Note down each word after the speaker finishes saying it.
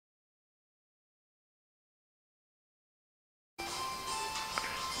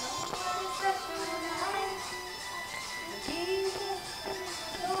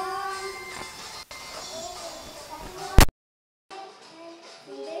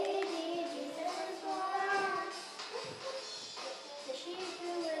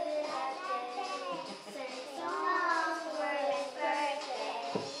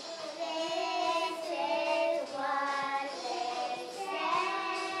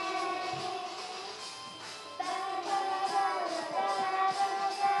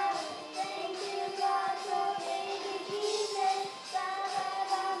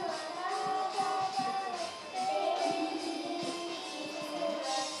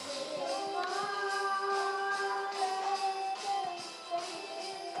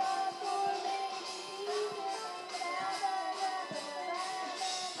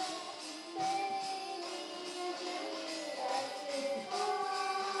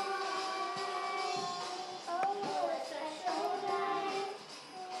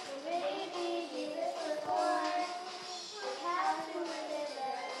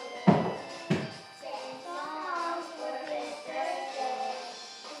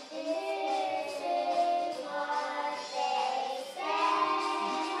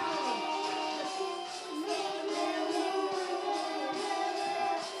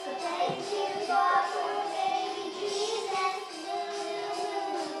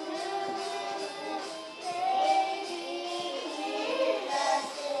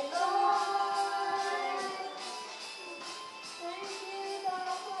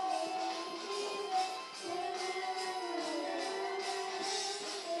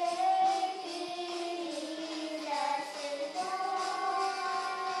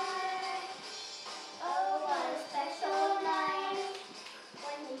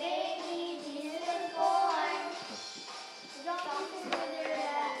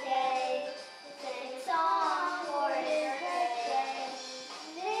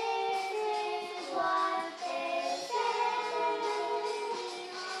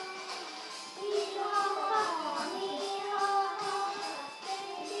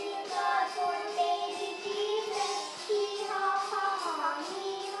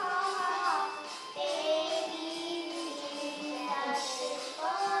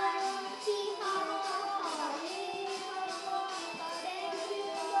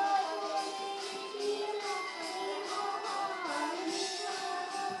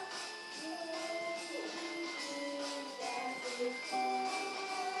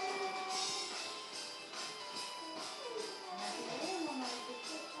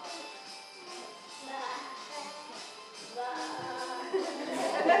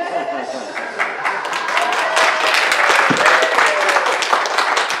My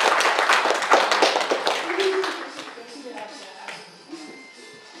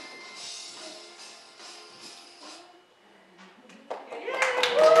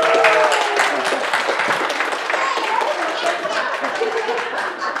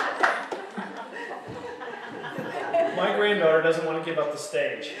granddaughter doesn't want to give up the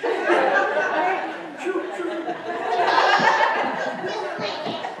stage.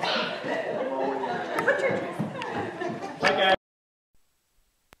 Hi, guys.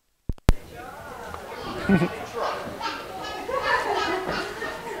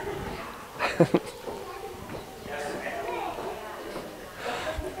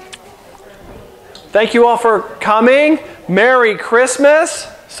 Thank you all for coming. Merry Christmas.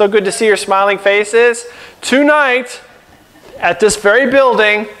 So good to see your smiling faces. Tonight, at this very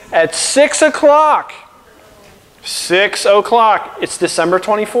building, at 6 o'clock. 6 o'clock. It's December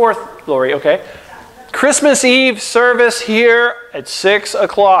 24th, Lori, okay? Christmas Eve service here at 6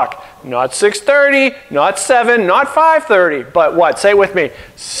 o'clock. Not 6:30, not 7, not 5:30, but what? Say it with me.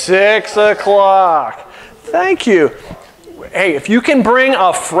 6 o'clock. Thank you. Hey, if you can bring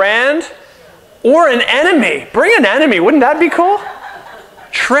a friend or an enemy, bring an enemy. Wouldn't that be cool?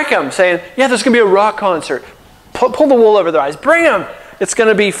 Trick them, saying, yeah, there's going to be a rock concert. Pull the wool over their eyes. Bring them. It's going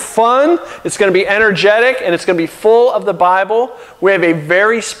to be fun. It's going to be energetic, and it's going to be full of the Bible. We have a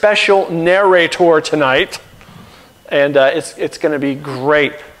very special narrator tonight, and it's going to be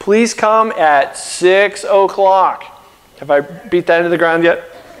great. Please come at 6 o'clock. Have I beat that into the ground yet?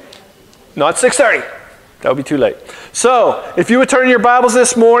 Not 6:30. That would be too late. So, if you would turn your Bibles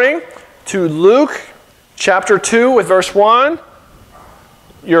this morning to Luke chapter 2 with verse 1.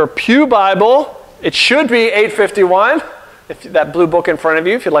 Your pew Bible, it should be 851, if that blue book in front of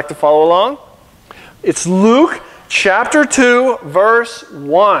you, if you'd like to follow along. It's Luke chapter 2, verse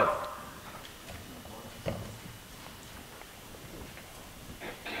 1.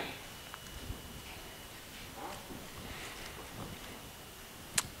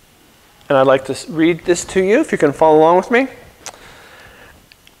 And I'd like to read this to you, if you can follow along with me.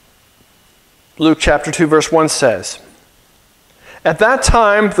 Luke chapter 2, verse 1 says, at that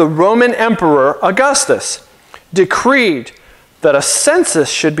time, the Roman Emperor Augustus decreed that a census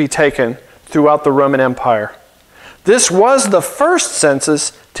should be taken throughout the Roman Empire. This was the first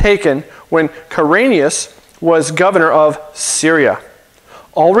census taken when Quirinius was governor of Syria.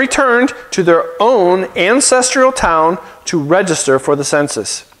 All returned to their own ancestral town to register for the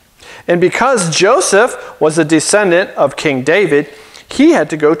census. And because Joseph was a descendant of King David, he had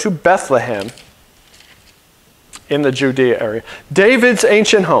to go to Bethlehem in the Judea area, David's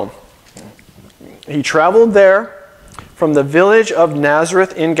ancient home. He traveled there from the village of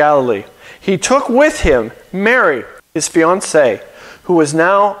Nazareth in Galilee. He took with him Mary, his fiancée, who was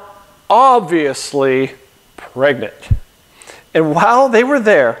now obviously pregnant. And while they were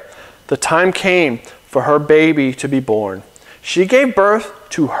there, the time came for her baby to be born. She gave birth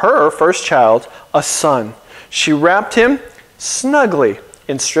to her first child, a son. She wrapped him snugly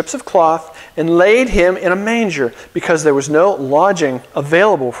in strips of cloth and laid him in a manger because there was no lodging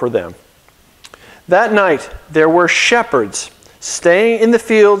available for them. That night there were shepherds staying in the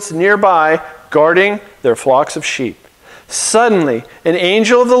fields nearby, guarding their flocks of sheep. Suddenly an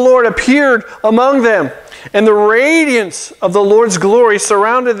angel of the Lord appeared among them, and the radiance of the Lord's glory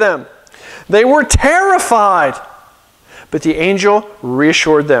surrounded them. They were terrified, but the angel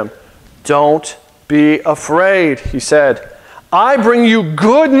reassured them. Don't be afraid, he said. I bring you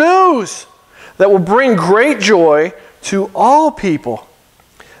good news that will bring great joy to all people.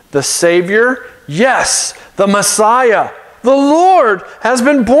 The Savior, yes, the Messiah, the Lord, has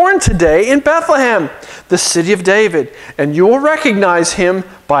been born today in Bethlehem, the city of David, and you will recognize him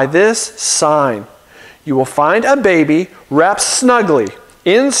by this sign. You will find a baby wrapped snugly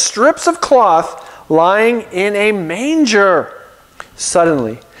in strips of cloth, lying in a manger.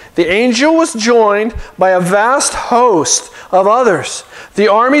 Suddenly, the angel was joined by a vast host of others, the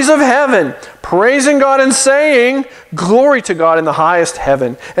armies of heaven, praising God and saying, glory to God in the highest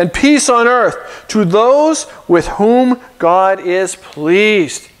heaven, and peace on earth to those with whom God is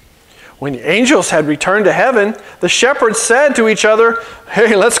pleased. When the angels had returned to heaven, the shepherds said to each other,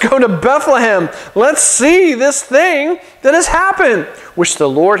 hey, let's go to Bethlehem. Let's see this thing that has happened, which the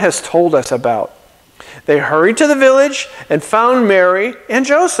Lord has told us about. They hurried to the village and found Mary and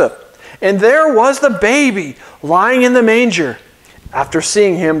Joseph. And there was the baby lying in the manger. After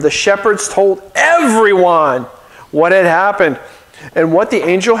seeing him, the shepherds told everyone what had happened and what the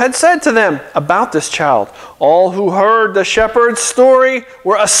angel had said to them about this child. All who heard the shepherd's story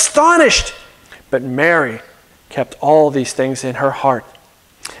were astonished, but Mary kept all these things in her heart.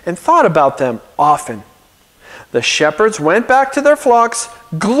 and thought about them often. The shepherds went back to their flocks,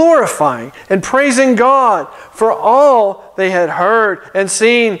 glorifying and praising God for all they had heard and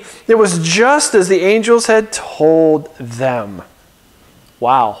seen. It was just as the angels had told them.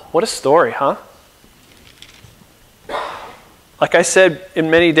 Wow, what a story, huh? Like I said in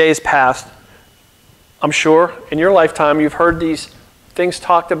many days past, I'm sure in your lifetime you've heard these things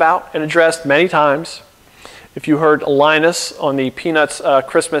talked about and addressed many times. If you heard Linus on the Peanuts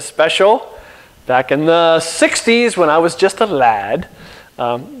Christmas special back in the 60s when I was just a lad,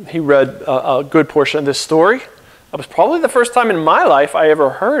 he read a good portion of this story. That was probably the first time in my life I ever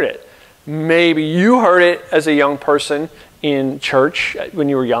heard it. Maybe you heard it as a young person in church when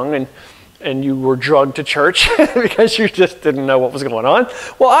you were young and you were drugged to church because you just didn't know what was going on.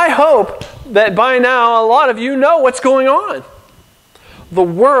 Well, I hope that by now a lot of you know what's going on. The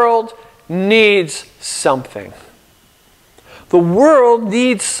world needs something. The world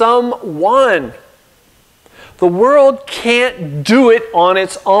needs someone. The world can't do it on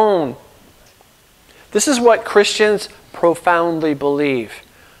its own. This is what Christians profoundly believe.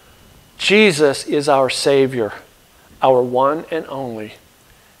 Jesus is our Savior, our one and only.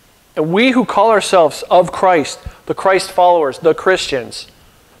 And we who call ourselves of Christ, the Christ followers, the Christians,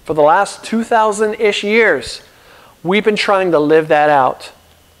 for the last 2,000-ish years, we've been trying to live that out.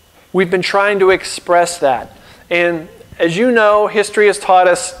 We've been trying to express that. And as you know, history has taught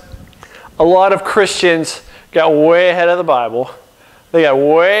us a lot of Christians got way ahead of the Bible. They got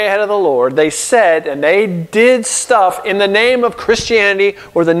way ahead of the Lord. They said and they did stuff in the name of Christianity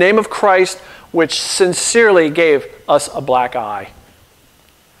or the name of Christ which sincerely gave us a black eye.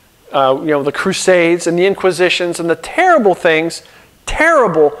 The Crusades and the Inquisitions and the terrible things,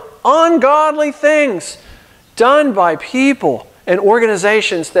 terrible, ungodly things done by people and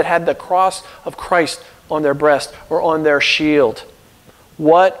organizations that had the cross of Christ on their breast or on their shield.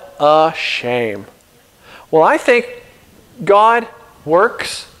 What a shame. Well, I think God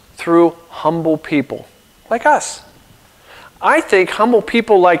works through humble people like us. I think humble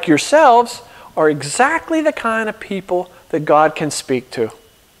people like yourselves are exactly the kind of people that God can speak to.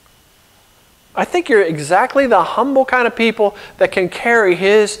 I think you're exactly the humble kind of people that can carry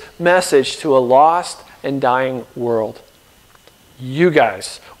His message to a lost and dying world. You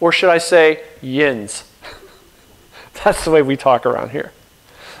guys, or should I say yins. That's the way we talk around here.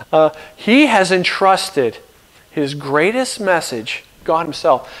 He has entrusted His greatest message, God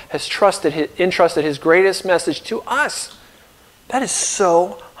Himself has entrusted His greatest message to us. That is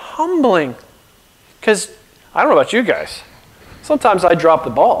so humbling. Because I don't know about you guys. Sometimes I drop the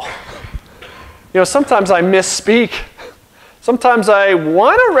ball. Sometimes I misspeak. Sometimes I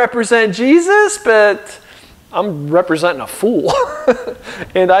want to represent Jesus, but I'm representing a fool.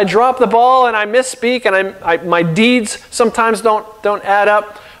 And I drop the ball and I misspeak and my deeds sometimes don't add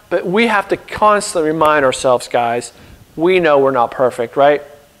up. But we have to constantly remind ourselves, guys, we know we're not perfect, right?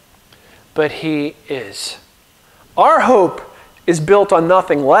 But He is. Our hope is built on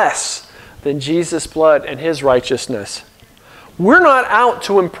nothing less than Jesus' blood and His righteousness. We're not out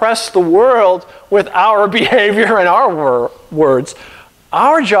to impress the world with our behavior and our words.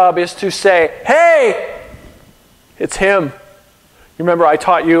 Our job is to say, hey, it's Him. You remember I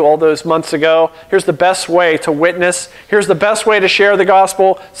taught you all those months ago, here's the best way to witness. Here's the best way to share the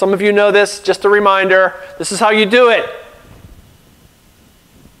gospel. Some of you know this, just a reminder. This is how you do it.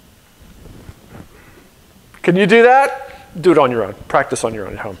 Can you do that? Do it on your own. Practice on your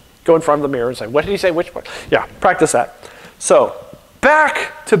own at home. Go in front of the mirror and say, what did he say? Which part? Yeah, practice that. So,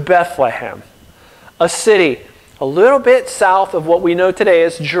 back to Bethlehem, a city a little bit south of what we know today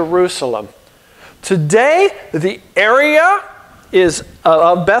as Jerusalem. Today, the area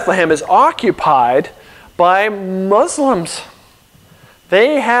of Bethlehem is occupied by Muslims.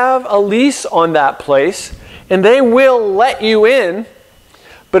 They have a lease on that place, and they will let you in.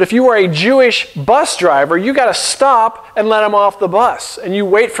 But if you are a Jewish bus driver, you got to stop and let them off the bus, and you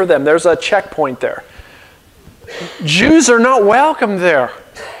wait for them. There's a checkpoint there. Jews are not welcome there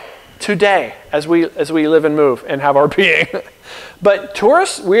today as we live and move and have our being. But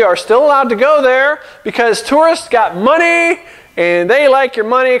tourists, we are still allowed to go there because tourists got money and they like your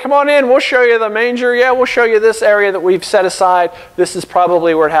money. Come on in, we'll show you the manger. Yeah, we'll show you this area that we've set aside. This is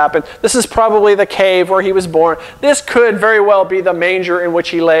probably where it happened. This is probably the cave where He was born. This could very well be the manger in which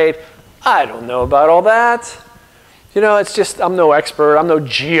He laid. I don't know about all that. It's just, I'm no expert. I'm no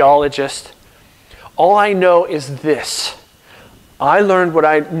geologist. All I know is this. I learned what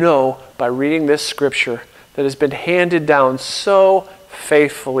I know by reading this scripture that has been handed down so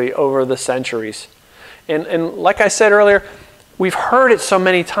faithfully over the centuries. And like I said earlier, we've heard it so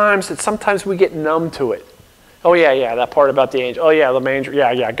many times that sometimes we get numb to it. Oh, yeah, that part about the angel. Oh, yeah, the manger.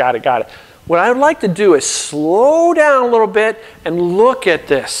 Yeah, got it. What I would like to do is slow down a little bit and look at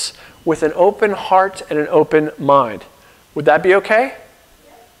this with an open heart and an open mind. Would that be okay?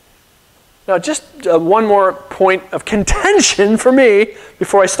 Now, just one more point of contention for me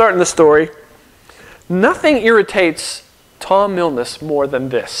before I start in the story. Nothing irritates Tom Milnes more than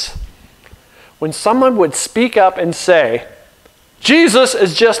this. When someone would speak up and say, Jesus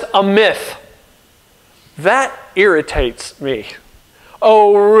is just a myth. That irritates me.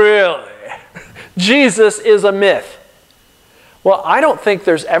 Oh, really? Jesus is a myth. Well, I don't think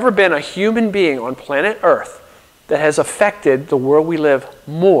there's ever been a human being on planet Earth that has affected the world we live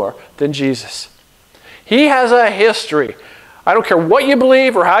more than Jesus. He has a history. I don't care what you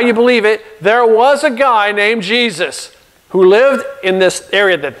believe or how you believe it, there was a guy named Jesus who lived in this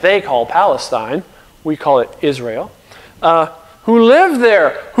area that they call Palestine. We call it Israel. Who lived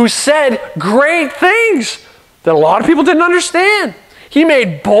there, who said great things that a lot of people didn't understand. He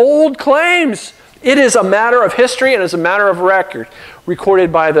made bold claims. It is a matter of history and is a matter of record.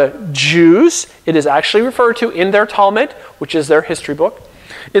 Recorded by the Jews. It is actually referred to in their Talmud, which is their history book.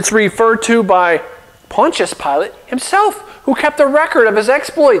 It's referred to by Pontius Pilate himself, who kept a record of his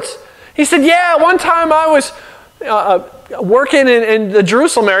exploits. He said, yeah, one time I was working in the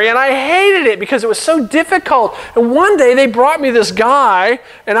Jerusalem area, and I hated it because it was so difficult. And one day they brought me this guy,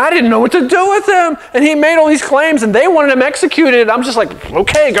 and I didn't know what to do with him. And he made all these claims, and they wanted him executed. I'm just like,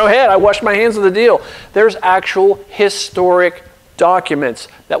 okay, go ahead. I washed my hands of the deal. There's actual historic documents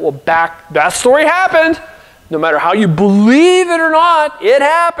that will back that story happened. No matter how you believe it or not, it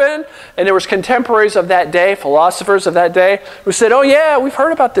happened. And there was contemporaries of that day, philosophers of that day, who said, oh yeah, we've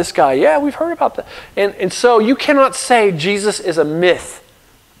heard about this guy. Yeah, we've heard about that. And so you cannot say Jesus is a myth.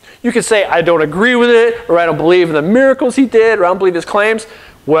 You can say, I don't agree with it, or I don't believe in the miracles he did, or I don't believe his claims.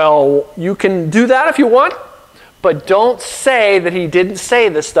 Well, you can do that if you want, but don't say that he didn't say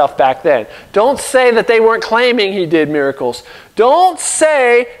this stuff back then. Don't say that they weren't claiming he did miracles. Don't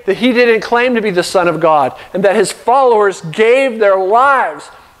say that he didn't claim to be the Son of God and that his followers gave their lives.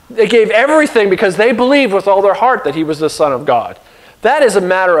 They gave everything because they believed with all their heart that he was the Son of God. That is a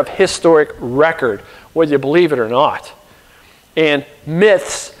matter of historic record, whether you believe it or not. And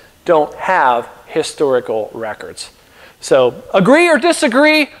myths don't have historical records. So agree or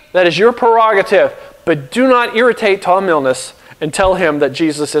disagree, that is your prerogative. But do not irritate Tom Milnes and tell him that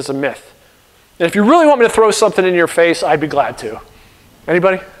Jesus is a myth. And if you really want me to throw something in your face, I'd be glad to.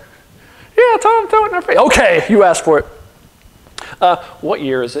 Anybody? Yeah, Tom, throw it in our face. Okay, you asked for it. What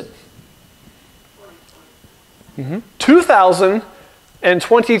year is it?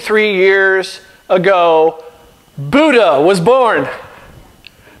 2023 years ago, Buddha was born.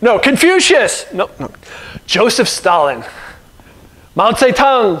 No, Confucius. No. Joseph Stalin. Mao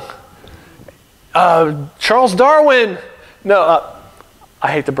Zedong. Charles Darwin. No,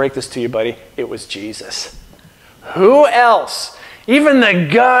 I hate to break this to you, buddy. It was Jesus. Who else? Even the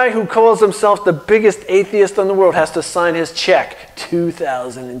guy who calls himself the biggest atheist in the world has to sign his check.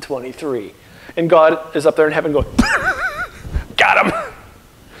 2023. And God is up there in heaven going, got him.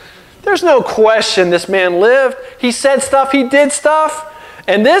 There's no question this man lived. He said stuff, he did stuff.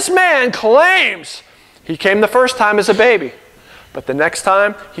 And this man claims he came the first time as a baby. But the next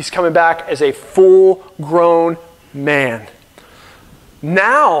time, he's coming back as a full-grown man.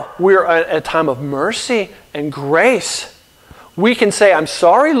 Now, we're at a time of mercy and grace. We can say, I'm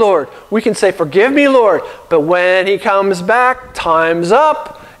sorry, Lord. We can say, forgive me, Lord. But when he comes back, time's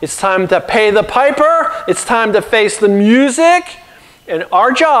up. It's time to pay the piper. It's time to face the music. And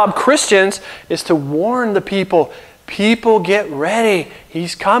our job, Christians, is to warn the people. People, get ready.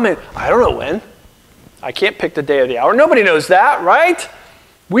 He's coming. I don't know when. I can't pick the day or the hour. Nobody knows that, right?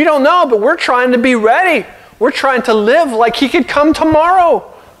 We don't know, but we're trying to be ready. We're trying to live like he could come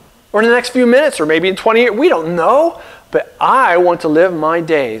tomorrow or in the next few minutes or maybe in 20 years. We don't know, but I want to live my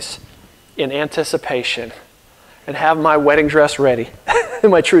days in anticipation and have my wedding dress ready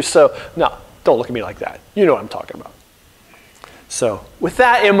and my truth. So, no, don't look at me like that. You know what I'm talking about. So, with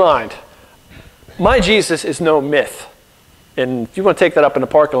that in mind, my Jesus is no myth. And if you want to take that up in the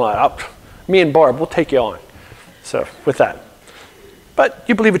parking lot, me and Barb, we'll take you on. So, with that. But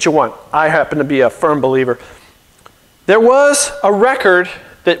you believe what you want. I happen to be a firm believer. There was a record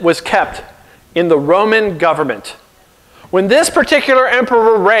that was kept in the Roman government. When this particular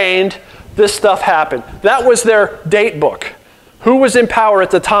emperor reigned, this stuff happened. That was their date book. Who was in power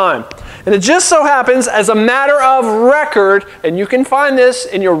at the time? And it just so happens, as a matter of record, and you can find this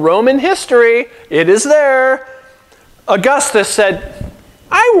in your Roman history, it is there, Augustus said,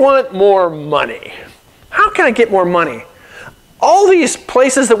 I want more money. How can I get more money? All these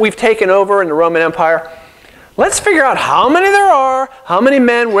places that we've taken over in the Roman Empire, Let's figure out how many there are, how many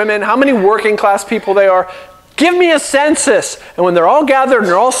men, women, how many working class people they are. Give me a census. And when they're all gathered and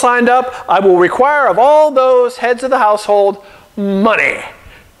they're all signed up, I will require of all those heads of the household money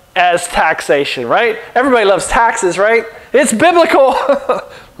as taxation, right? Everybody loves taxes, right? It's biblical.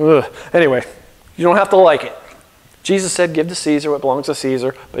 Anyway, you don't have to like it. Jesus said, give to Caesar what belongs to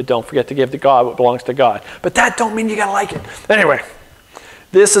Caesar, but don't forget to give to God what belongs to God. But that don't mean you got to like it. Anyway,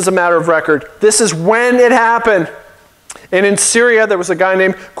 this is a matter of record. This is when it happened. And in Syria, there was a guy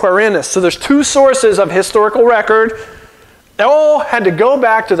named Quirinius. So there's two sources of historical record. They all had to go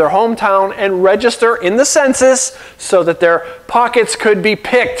back to their hometown and register in the census so that their pockets could be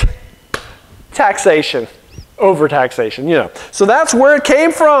picked. Taxation, overtaxation, you know. So that's where it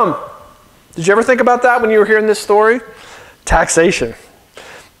came from. Did you ever think about that when you were hearing this story? Taxation.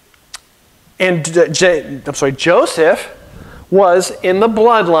 And Joseph was in the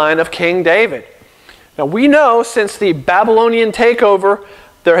bloodline of King David. Now we know since the Babylonian takeover,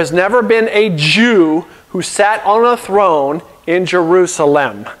 there has never been a Jew who sat on a throne in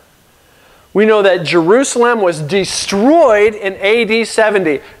Jerusalem. We know that Jerusalem was destroyed in AD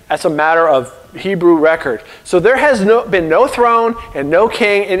 70. That's a matter of Hebrew record. So there has been no throne and no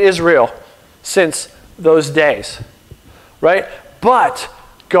king in Israel since those days, right? But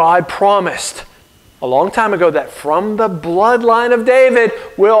God promised a long time ago that from the bloodline of David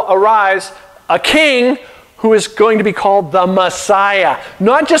will arise a king who is going to be called the Messiah.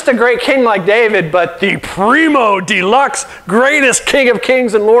 Not just a great king like David, but the primo deluxe, greatest King of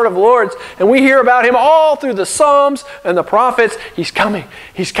kings and Lord of lords. And we hear about him all through the Psalms and the prophets. He's coming,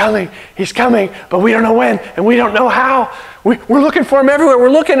 he's coming, he's coming, but we don't know when and we don't know how. We're looking for him everywhere. We're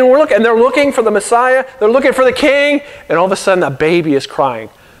looking and we're looking. And they're looking for the Messiah. They're looking for the king. And all of a sudden, a baby is crying.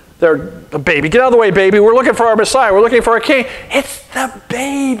 The baby, get out of the way, baby. We're looking for our Messiah. We're looking for our king. It's the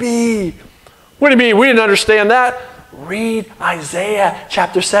baby. What do you mean? We didn't understand that. Read Isaiah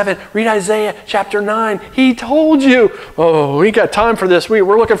chapter 7. Read Isaiah chapter 9. He told you. Oh, we got time for this. We're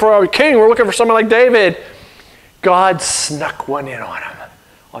looking for our king. We're looking for someone like David. God snuck one in on him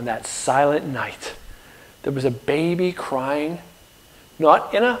on that silent night. There was a baby crying,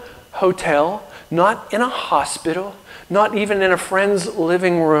 not in a hotel, not in a hospital, not even in a friend's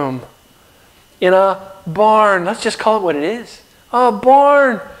living room, in a barn. Let's just call it what it is. A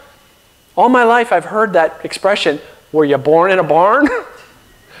barn. All my life I've heard that expression, were you born in a barn?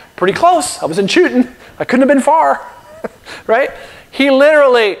 Pretty close. I was in Chewton. I couldn't have been far. Right? He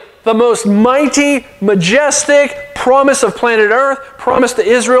literally, the most mighty, majestic promise of planet Earth, promise to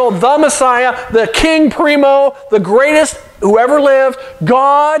Israel, the Messiah, the King Primo, the greatest who ever lived,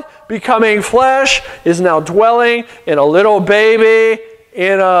 God becoming flesh, is now dwelling in a little baby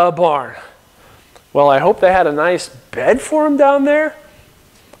in a barn. Well, I hope they had a nice bed for him down there.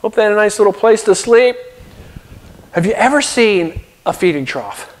 Hope they had a nice little place to sleep. Have you ever seen a feeding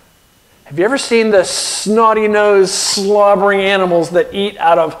trough? Have you ever seen the snotty-nosed, slobbering animals that eat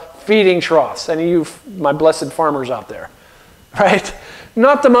out of feeding troughs? Any of you, my blessed farmers out there, right?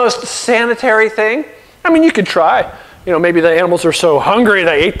 Not the most sanitary thing. I mean, you could try. You know, maybe the animals are so hungry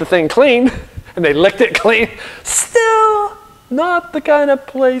they ate the thing clean and they licked it clean. Still, not the kind of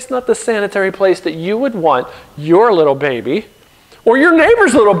place, not the sanitary place that you would want your little baby or your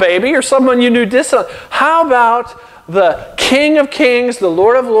neighbor's little baby or someone you knew distant. How about the King of Kings, the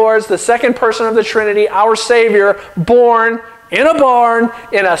Lord of Lords, the second person of the Trinity, our Savior, born in a barn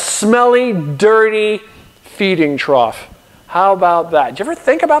in a smelly, dirty feeding trough? How about that? Did you ever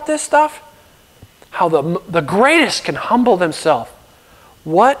think about this stuff? How the greatest can humble themselves.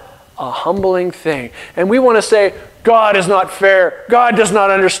 What a humbling thing. And we want to say, God is not fair. God does not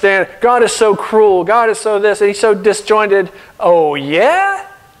understand. God is so cruel. God is so this, and he's so disjointed. Oh,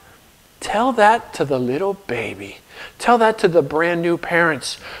 yeah? Tell that to the little baby. Tell that to the brand new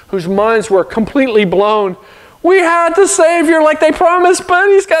parents whose minds were completely blown. We had the Savior like they promised, but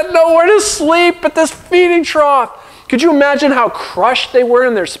he's got nowhere to sleep at this feeding trough. Could you imagine how crushed they were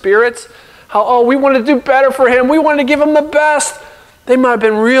in their spirits? How, oh, we wanted to do better for him. We wanted to give him the best. They might have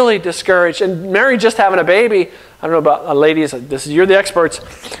been really discouraged. And Mary just having a baby, I don't know about ladies, you're the experts.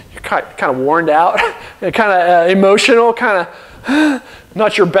 You're kind of worn out, kind of emotional, kind of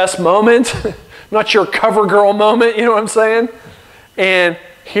not your best moment, not your cover girl moment, you know what I'm saying? And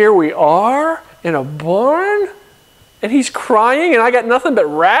here we are in a barn, and he's crying, and I got nothing but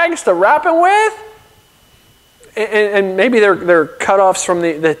rags to wrap him with? And maybe they're cut-offs from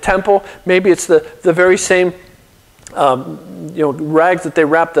the temple. Maybe it's the very same rags that they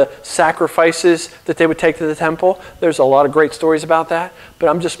wrap the sacrifices that they would take to the temple. There's a lot of great stories about that. But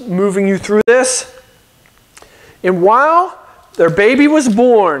I'm just moving you through this. And while their baby was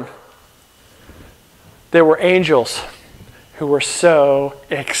born, there were angels who were so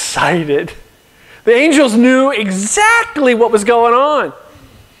excited. The angels knew exactly what was going on.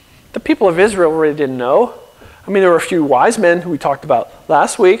 The people of Israel really didn't know. I mean, there were a few wise men who we talked about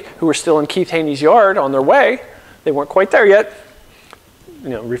last week who were still in Keith Haney's yard on their way. They weren't quite there yet.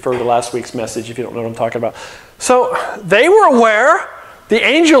 Refer to last week's message if you don't know what I'm talking about. So they were aware. The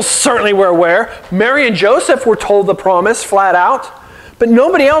angels certainly were aware. Mary and Joseph were told the promise flat out. But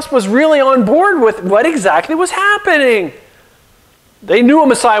nobody else was really on board with what exactly was happening. They knew a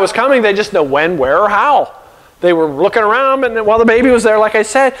Messiah was coming. They just know when, where, or how. They were looking around and while the baby was there, like I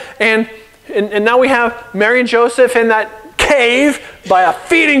said. And now we have Mary and Joseph in that cave by a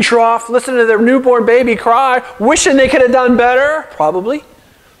feeding trough, listening to their newborn baby cry, wishing they could have done better, probably.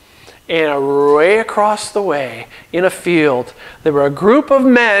 And way across the way, in a field, there were a group of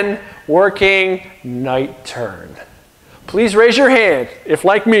men working night turn. Please raise your hand if,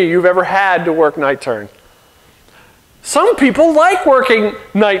 like me, you've ever had to work night turn. Some people like working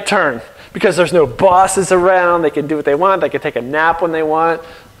night turn because there's no bosses around. They can do what they want. They can take a nap when they want.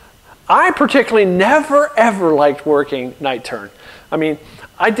 I particularly never, ever liked working night turn. I mean,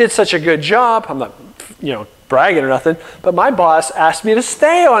 I did such a good job. I'm not, bragging or nothing, but my boss asked me to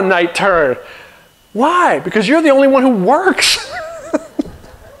stay on night turn. Why? Because you're the only one who works.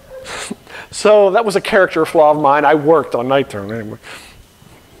 So that was a character flaw of mine. I worked on night turn. Anyway,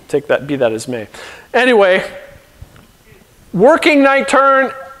 be that as may. Anyway, working night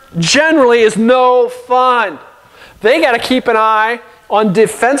turn generally is no fun. They got to keep an eye on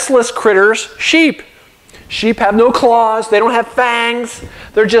defenseless critters, sheep. Sheep have no claws. They don't have fangs.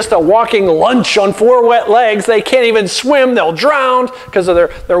 They're just a walking lunch on 4 wet legs. They can't even swim. They'll drown because of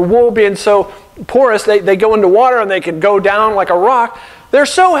their wool being so porous. They go into water and they can go down like a rock. They're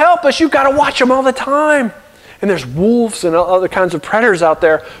so helpless. You've got to watch them all the time. And there's wolves and other kinds of predators out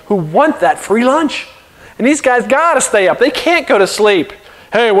there who want that free lunch. And these guys got to stay up. They can't go to sleep.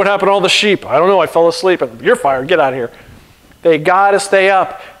 Hey, what happened to all the sheep? I don't know. I fell asleep. You're fired. Get out of here. They got to stay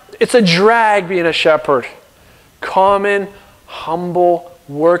up. It's a drag being a shepherd. Common, humble,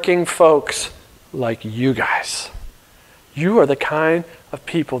 working folks like you guys. You are the kind of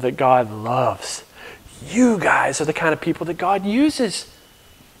people that God loves. You guys are the kind of people that God uses.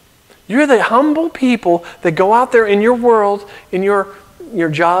 You're the humble people that go out there in your world, in your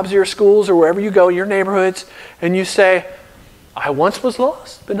jobs, your schools, or wherever you go, your neighborhoods, and you say, I once was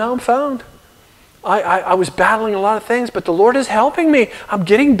lost, but now I'm found. I was battling a lot of things, but the Lord is helping me. I'm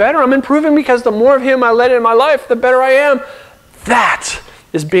getting better. I'm improving because the more of Him I let in my life, the better I am. That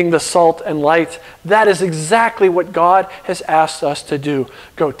is being the salt and light. That is exactly what God has asked us to do.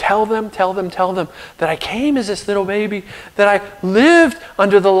 Go tell them that I came as this little baby, that I lived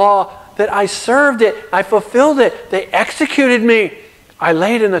under the law, that I served it, I fulfilled it. They executed me. I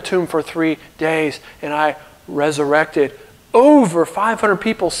laid in the tomb for 3 days and I resurrected. Over 500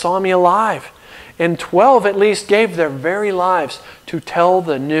 people saw me alive. And 12 at least gave their very lives to tell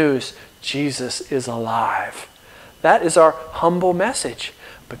the news, Jesus is alive. That is our humble message.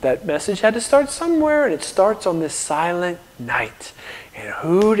 But that message had to start somewhere, and it starts on this silent night. And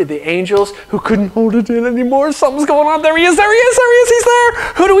who did the angels who couldn't hold it in anymore? Something's going on. There he is, he's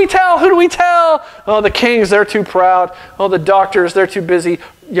there. Who do we tell? Oh, the kings, they're too proud. Oh, the doctors, they're too busy,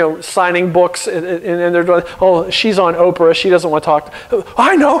 signing books. And they're doing, oh, she's on Oprah. She doesn't want to talk.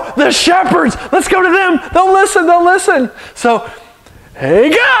 I know, the shepherds. Let's go to them. They'll listen. So, hey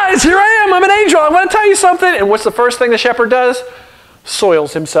guys, here I am. I'm an angel. I want to tell you something. And what's the first thing the shepherd does?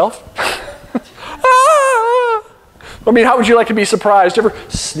 Soils himself. I mean, how would you like to be surprised? You ever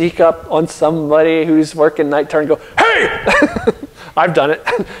sneak up on somebody who's working night turn and go, hey! I've done it.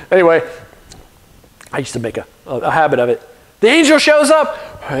 Anyway, I used to make a habit of it. The angel shows up.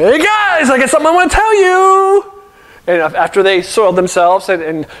 Hey guys, I got something I want to tell you. And after they soiled themselves,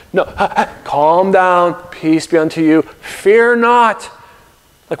 and no, calm down, peace be unto you, fear not.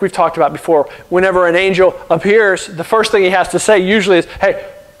 Like we've talked about before, whenever an angel appears, the first thing he has to say usually is,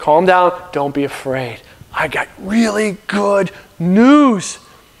 hey, calm down, don't be afraid. I got really good news.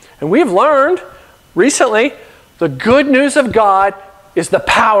 And we've learned recently, the good news of God is the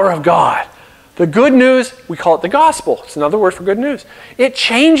power of God. The good news, we call it the gospel. It's another word for good news. It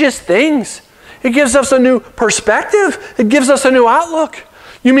changes things. It gives us a new perspective. It gives us a new outlook.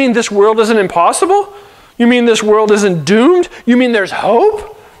 You mean this world isn't impossible? You mean this world isn't doomed? You mean there's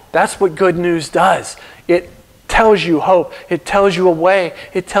hope? That's what good news does. It tells you hope. It tells you a way.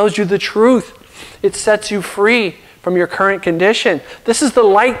 It tells you the truth. It sets you free from your current condition. This is the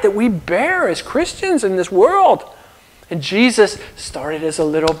light that we bear as Christians in this world. And Jesus started as a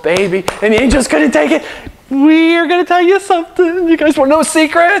little baby, and the angels couldn't take it. We are going to tell you something. You guys want to know a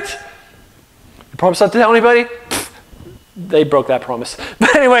secret? You promise not to tell anybody? They broke that promise.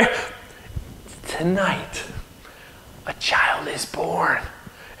 But anyway, tonight, a child is born.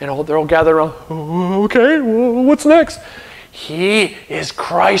 And they're all gathered around. Okay, well, what's next? He is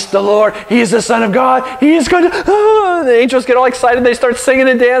Christ the Lord. He is the Son of God. He is going to... the angels get all excited. They start singing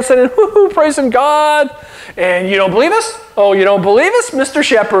and dancing and praising God. And you don't believe us? Oh, you don't believe us, Mr.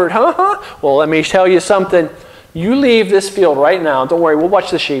 Shepherd? Huh? Well, let me tell you something. You leave this field right now. Don't worry, we'll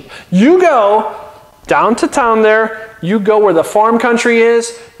watch the sheep. You go down to town there. You go where the farm country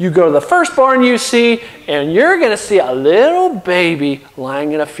is. You go to the first barn you see, and you're going to see a little baby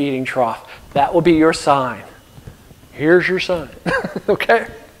lying in a feeding trough. That will be your sign. Here's your sign. Okay?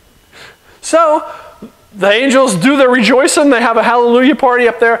 So, the angels do their rejoicing. They have a hallelujah party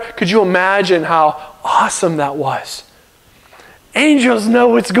up there. Could you imagine how awesome that was? Angels know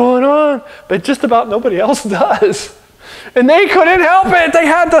what's going on, but just about nobody else does. And they couldn't help it. They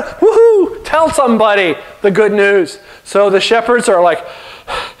had to, tell somebody the good news. So the shepherds are like,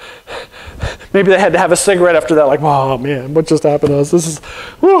 maybe they had to have a cigarette after that, like, oh man, what just happened to us?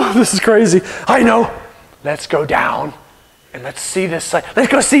 This is crazy. I know. Let's go down and let's see this sight.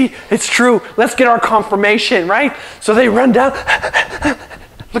 Let's go see it's true. Let's get our confirmation, right? So they run down.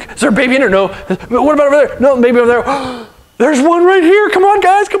 Look, is there a baby in there? No. What about over there? No, maybe over there. There's one right here. Come on,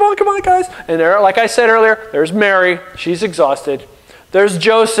 guys. Come on, guys. And there, like I said earlier, there's Mary. She's exhausted. There's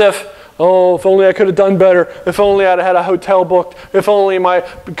Joseph. Oh, if only I could have done better. If only I'd had a hotel booked. If only my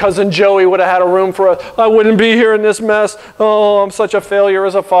cousin Joey would have had a room for us. I wouldn't be here in this mess. Oh, I'm such a failure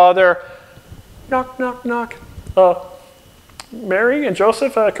as a father. Knock, knock, knock. Mary and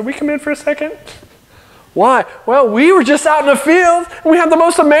Joseph, could we come in for a second? Why? Well, we were just out in the field, and we had the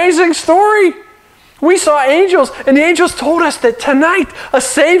most amazing story. We saw angels, and the angels told us that tonight a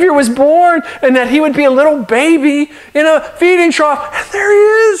Savior was born, and that he would be a little baby in a feeding trough. And there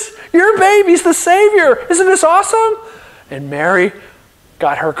he is. Your baby's the Savior. Isn't this awesome? And Mary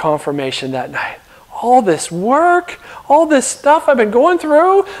got her confirmation that night. All this work, all this stuff I've been going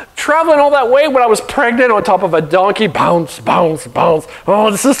through, traveling all that way when I was pregnant on top of a donkey, bounce, bounce, bounce. Oh,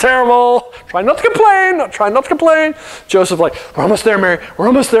 this is terrible. Try not to complain. Joseph like, we're almost there, Mary.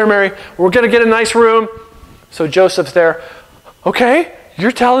 We're going to get a nice room. So Joseph's there. Okay,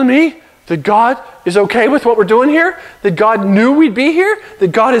 you're telling me that God is okay with what we're doing here? That God knew we'd be here?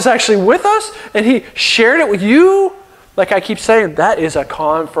 That God is actually with us? And he shared it with you? Like I keep saying, that is a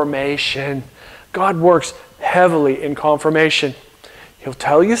confirmation. God works heavily in confirmation. He'll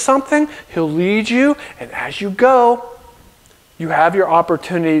tell you something, he'll lead you, and as you go, you have your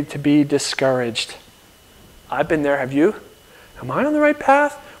opportunity to be discouraged. I've been there, have you? Am I on the right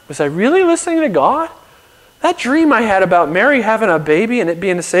path? Was I really listening to God? That dream I had about Mary having a baby and it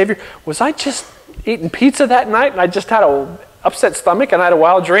being a Savior, was I just eating pizza that night and I just had an upset stomach and I had a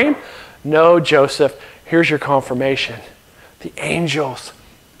wild dream? No, Joseph, here's your confirmation. The angels,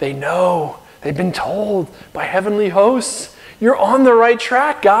 they know. They've been told by heavenly hosts, you're on the right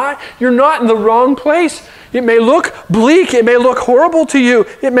track, God. You're not in the wrong place. It may look bleak. It may look horrible to you.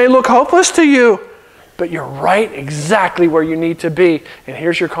 It may look hopeless to you. But you're right exactly where you need to be. And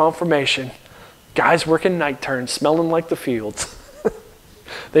here's your confirmation. Guys working night turns, smelling like the fields.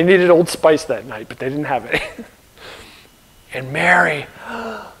 They needed Old Spice that night, but they didn't have any. And Mary,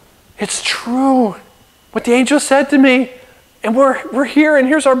 it's true. What the angel said to me. And we're here, and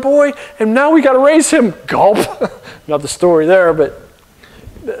here's our boy, and now we got to raise him. Gulp. Not the story there, but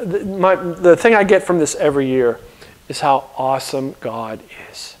the thing I get from this every year is how awesome God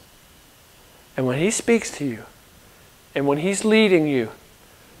is. And when he speaks to you, and when he's leading you,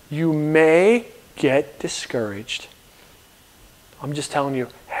 you may get discouraged. I'm just telling you,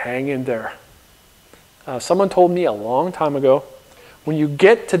 hang in there. Someone told me a long time ago, when you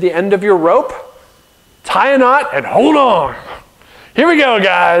get to the end of your rope, tie a knot and hold on. Here we go,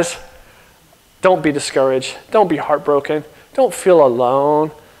 guys. Don't be discouraged. Don't be heartbroken. Don't feel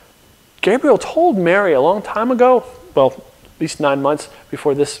alone. Gabriel told Mary a long time ago, well, at least 9 months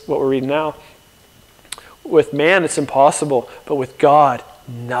before this, what we're reading now, with man it's impossible, but with God,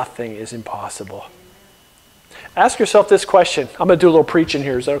 nothing is impossible. Ask yourself this question. I'm going to do a little preaching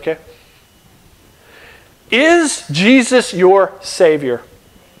here. Is that okay? Is Jesus your Savior?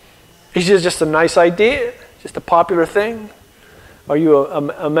 Is it just a nice idea? Just a popular thing? Are you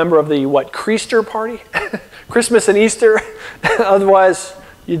a member of the, Creaster party? Christmas and Easter? Otherwise,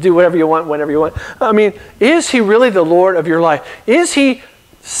 you do whatever you want, whenever you want. I mean, is he really the Lord of your life? Is he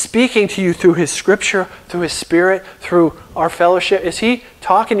speaking to you through his scripture, through his spirit, through our fellowship? Is he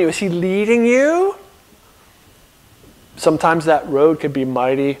talking to you? Is he leading you? Sometimes that road could be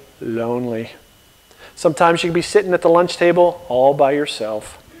mighty lonely. Sometimes you can be sitting at the lunch table all by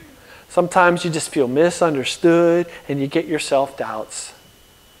yourself. Sometimes you just feel misunderstood and you get your self-doubts.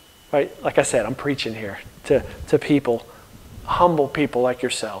 Right? Like I said, I'm preaching here to people, humble people like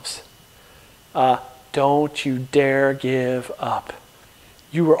yourselves. Don't you dare give up.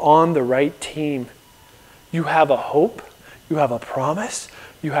 You are on the right team. You have a hope. You have a promise.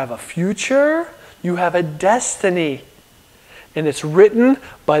 You have a future. You have a destiny. And it's written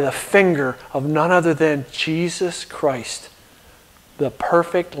by the finger of none other than Jesus Christ, the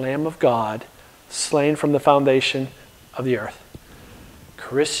perfect Lamb of God, slain from the foundation of the earth.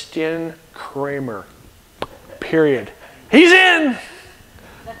 Christian Kramer. Period. He's in!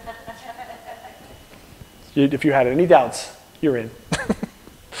 If you had any doubts, you're in.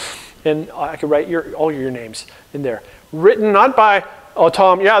 And I could write all your names in there. Written not by, oh,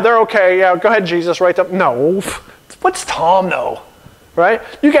 Tom, yeah, they're okay. Yeah, go ahead, Jesus, write them. No. What's Tom know? Right?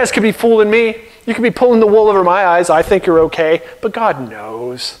 You guys could be fooling me. You could be pulling the wool over my eyes. I think you're okay. But God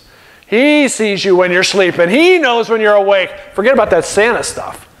knows. He sees you when you're sleeping. He knows when you're awake. Forget about that Santa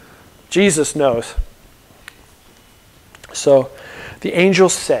stuff. Jesus knows. So the angel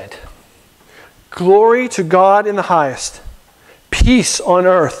said, "Glory to God in the highest, peace on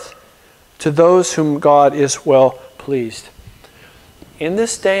earth to those whom God is well pleased." In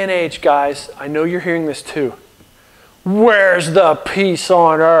this day and age, guys, I know you're hearing this too. Where's the peace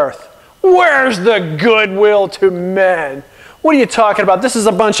on earth? Where's the goodwill to men? What are you talking about? This is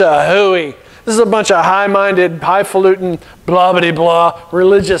a bunch of hooey. This is a bunch of high-minded, highfalutin, blah-blah-blah,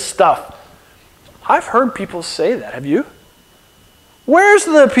 religious stuff. I've heard people say that. Have you? Where's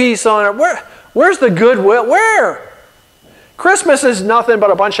the peace on earth? Where's the goodwill? Where? Christmas is nothing but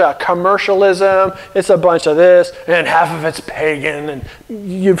a bunch of commercialism. It's a bunch of this, and half of it's pagan, and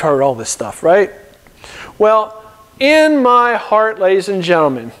you've heard all this stuff, right? Well, in my heart, ladies and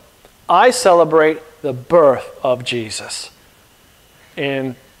gentlemen, I celebrate the birth of Jesus.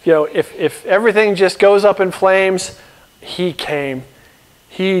 And, you know, if everything just goes up in flames, he came.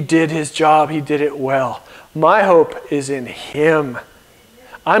 He did his job. He did it well. My hope is in him.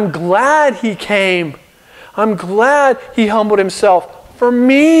 I'm glad he came. I'm glad he humbled himself for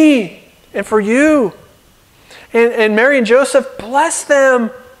me and for you. And Mary and Joseph, bless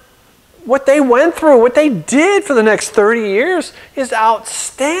them. What they went through, what they did for the next 30 years is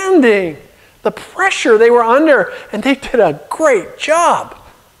outstanding. The pressure they were under, and they did a great job,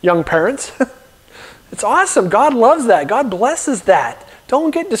 young parents. It's awesome. God loves that. God blesses that.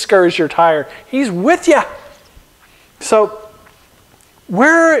 Don't get discouraged you're tired. He's with you. So,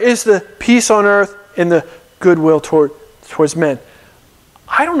 where is the peace on earth and the goodwill towards men?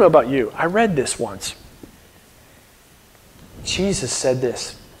 I don't know about you. I read this once. Jesus said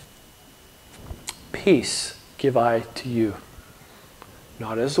this. Peace give I to you,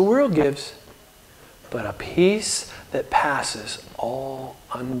 not as the world gives, but a peace that passes all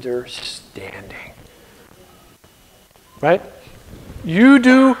understanding. Right? You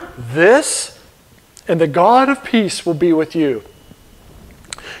do this, and the God of peace will be with you.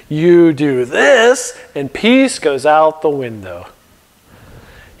 You do this, and peace goes out the window.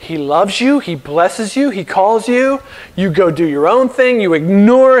 He loves you. He blesses you. He calls you. You go do your own thing. You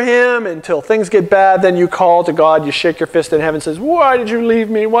ignore him until things get bad. Then you call to God. You shake your fist in heaven and says, "Why did you leave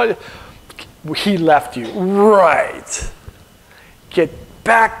me? Why?" He left you. Right. Get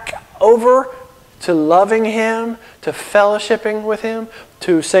back over to loving him, to fellowshipping with him,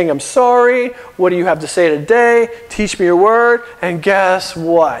 to saying, "I'm sorry. What do you have to say today? Teach me your word." And guess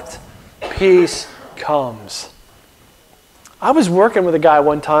what? Peace comes. I was working with a guy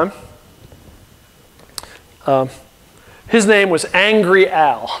one time. His name was Angry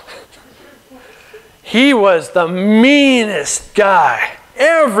Al. He was the meanest guy.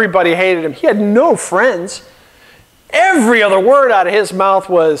 Everybody hated him. He had no friends. Every other word out of his mouth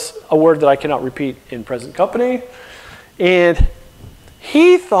was a word that I cannot repeat in present company. And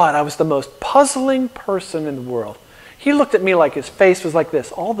he thought I was the most puzzling person in the world. He looked at me like his face was like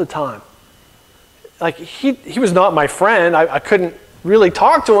this all the time. Like he was not my friend. I couldn't really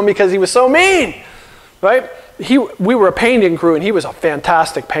talk to him because he was so mean, right? We were a painting crew, and he was a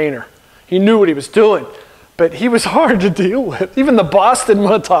fantastic painter. He knew what he was doing, but he was hard to deal with. Even the boss didn't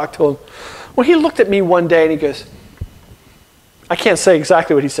want to talk to him. Well, he looked at me one day and he goes, I can't say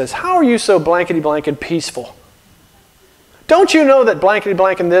exactly what he says. "How are you so blankety blank and peaceful? Don't you know that blankety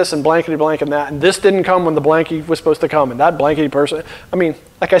blank and this and blankety blank and that, and this didn't come when the blanky was supposed to come, and that blankety person?" I mean,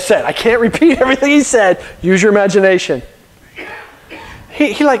 like I said, I can't repeat everything he said. Use your imagination.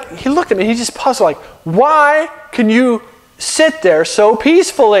 He looked at me, he just puzzled, like, "Why can you sit there so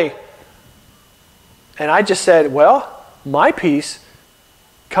peacefully?" And I just said, "Well, my peace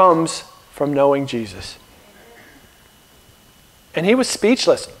comes from knowing Jesus." And he was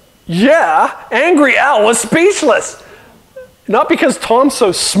speechless. Yeah, Angry Al was speechless. Not because Tom's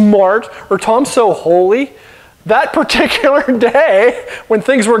so smart or Tom's so holy. That particular day, when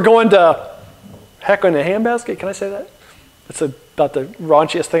things were going to heck in a handbasket, can I say that? That's about the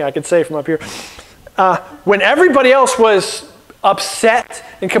raunchiest thing I could say from up here. When everybody else was upset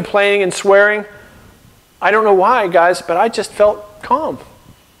and complaining and swearing, I don't know why, guys, but I just felt calm.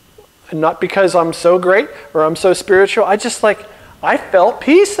 And not because I'm so great or I'm so spiritual. I felt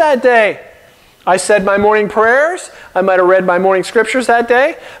peace that day. I said my morning prayers. I might have read my morning scriptures that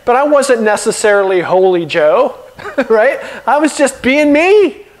day, but I wasn't necessarily Holy Joe, right? I was just being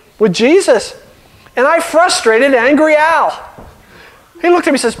me with Jesus. And I frustrated Angry Al. He looked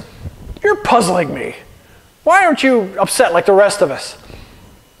at me and says, "You're puzzling me. Why aren't you upset like the rest of us?"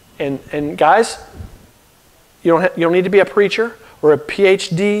 And guys, you don't need to be a preacher or a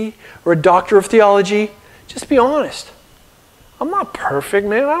PhD or a doctor of theology. Just be honest. I'm not perfect,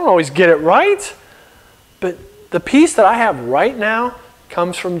 man. I don't always get it right. But the peace that I have right now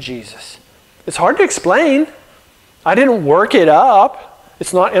comes from Jesus. It's hard to explain. I didn't work it up.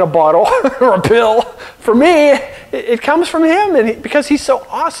 It's not in a bottle or a pill. For me, it comes from him, and because he's so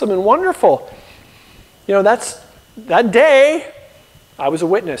awesome and wonderful. You know, that day, I was a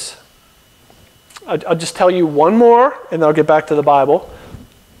witness. I'll just tell you one more, and then I'll get back to the Bible.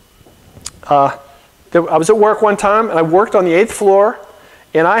 I was at work one time, and I worked on the 8th floor,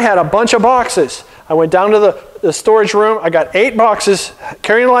 and I had a bunch of boxes. I went down to the storage room. I got 8 boxes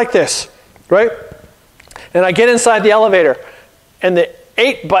carrying like this, right? And I get inside the elevator, and the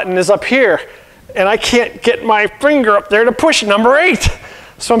 8 button is up here, and I can't get my finger up there to push number 8.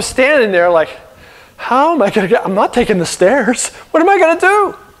 So I'm standing there like, how am I going to get? I'm not taking the stairs. What am I going to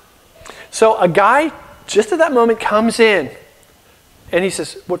do? So a guy just at that moment comes in, and he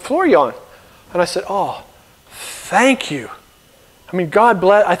says, "What floor are you on?" And I said, "Oh, thank you. I mean, God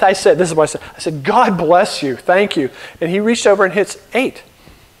bless." I said, this is what I said. I said, "God bless you. Thank you." And he reached over and hits 8.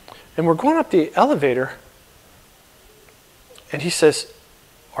 And we're going up the elevator. And he says,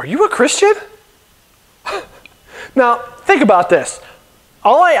 "Are you a Christian?" Now, think about this.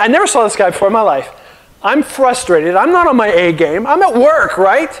 I never saw this guy before in my life. I'm frustrated. I'm not on my A game. I'm at work,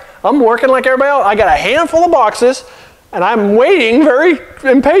 right? I'm working like everybody else. I got a handful of boxes, and I'm waiting very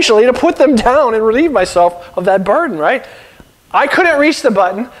impatiently to put them down and relieve myself of that burden, right? I couldn't reach the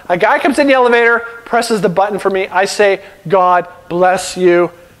button. A guy comes in the elevator, presses the button for me. I say, "God bless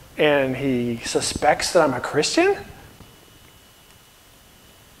you," and he suspects that I'm a Christian?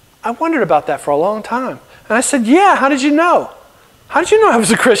 I wondered about that for a long time. And I said, "Yeah, how did you know? How did you know I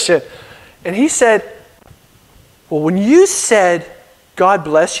was a Christian?" And he said, "Well, when you said, 'God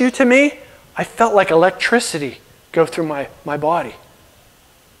bless you' to me, I felt like electricity go through my body."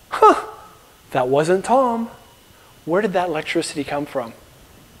 Huh, that wasn't Tom. Where did that electricity come from?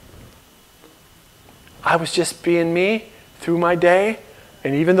 I was just being me through my day,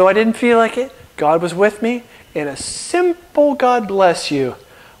 and even though I didn't feel like it, God was with me, and a simple "God bless you"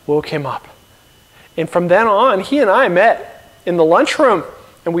 woke him up. And from then on, he and I met in the lunchroom,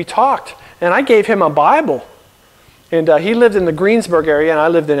 and we talked, and I gave him a Bible. And he lived in the Greensburg area, and I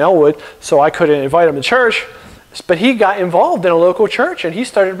lived in Elwood, so I couldn't invite him to church. But he got involved in a local church, and he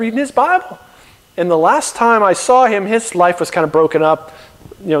started reading his Bible. And the last time I saw him, his life was kind of broken up.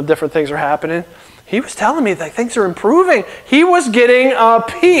 You know, different things were happening. He was telling me that things are improving. He was getting a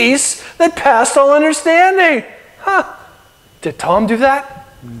peace that passed all understanding. Huh. Did Tom do that?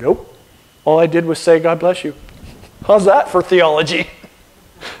 Nope. All I did was say, "God bless you." How's that for theology?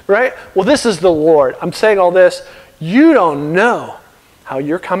 Right? Well, this is the Lord. I'm saying all this. You don't know how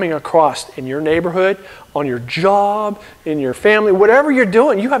you're coming across in your neighborhood, on your job, in your family, whatever you're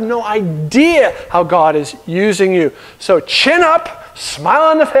doing. You have no idea how God is using you. So chin up, smile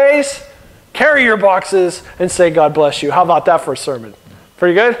on the face, carry your boxes, and say, "God bless you." How about that for a sermon?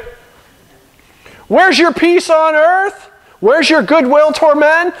 Pretty good? Where's your peace on earth? Where's your goodwill toward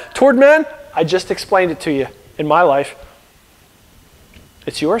men? I just explained it to you in my life.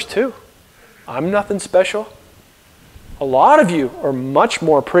 It's yours too. I'm nothing special. A lot of you are much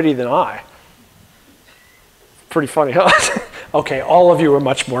more pretty than I. Pretty funny, huh? Okay, all of you are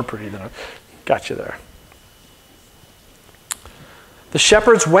much more pretty than I. Got you there. The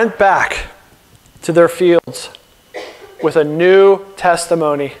shepherds went back to their fields with a new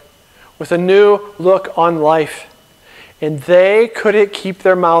testimony, with a new look on life. And they couldn't keep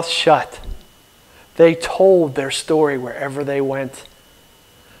their mouths shut. They told their story wherever they went.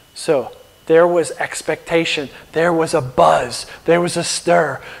 So there was expectation. There was a buzz. There was a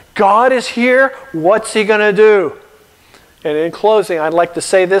stir. God is here. What's he going to do? And in closing, I'd like to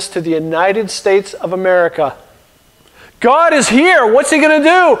say this to the United States of America. God is here. What's he going to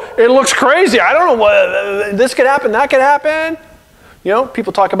do? It looks crazy. I don't know what, this could happen, that could happen. You know,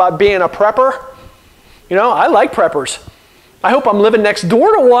 people talk about being a prepper. You know, I like preppers. I hope I'm living next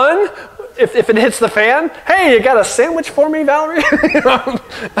door to one if it hits the fan. Hey, you got a sandwich for me, Valerie? You know,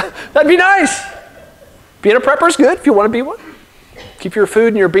 that'd be nice. Being a prepper is good if you want to be one. Keep your food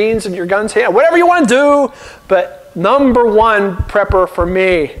and your beans and your guns handy, whatever you want to do. But number one prepper for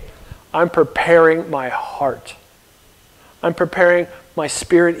me, I'm preparing my heart. I'm preparing my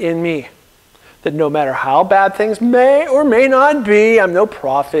spirit in me. That no matter how bad things may or may not be, I'm no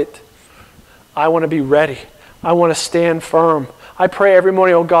prophet. I want to be ready. I want to stand firm. I pray every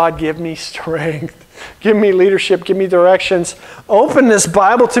morning, oh God, give me strength. Give me leadership. Give me directions. Open this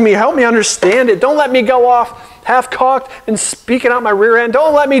Bible to me. Help me understand it. Don't let me go off half-cocked and speaking out my rear end.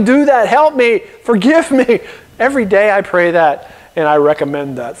 Don't let me do that. Help me. Forgive me. Every day I pray that, and I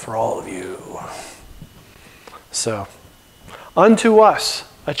recommend that for all of you. So, unto us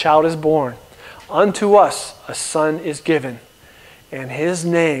a child is born. Unto us a son is given, and his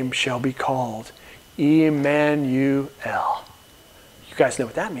name shall be called Emmanuel. You guys know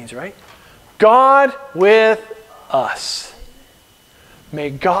what that means, right? God with us. May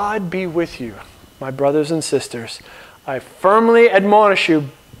God be with you, my brothers and sisters. I firmly admonish you,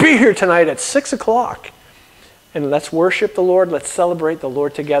 be here tonight at 6 o'clock. And let's worship the Lord. Let's celebrate the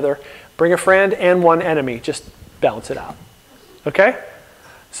Lord together. Bring a friend and one enemy. Just balance it out. Okay?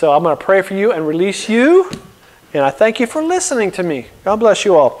 So I'm going to pray for you and release you. And I thank you for listening to me. God bless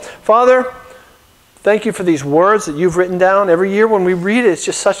you all. Father, thank you for these words that you've written down. Every year when we read it, it's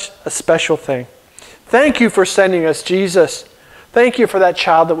just such a special thing. Thank you for sending us Jesus. Thank you for that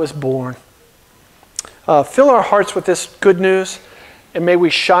child that was born. Fill our hearts with this good news, and may we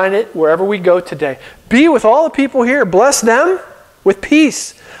shine it wherever we go today. Be with all the people here. Bless them with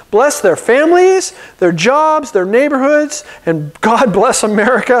peace. Bless their families, their jobs, their neighborhoods, and God bless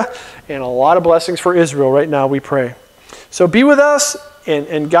America, and a lot of blessings for Israel right now, we pray. So be with us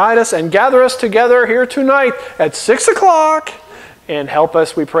and guide us and gather us together here tonight at 6 o'clock and help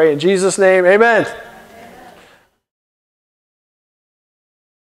us, we pray in Jesus' name. Amen.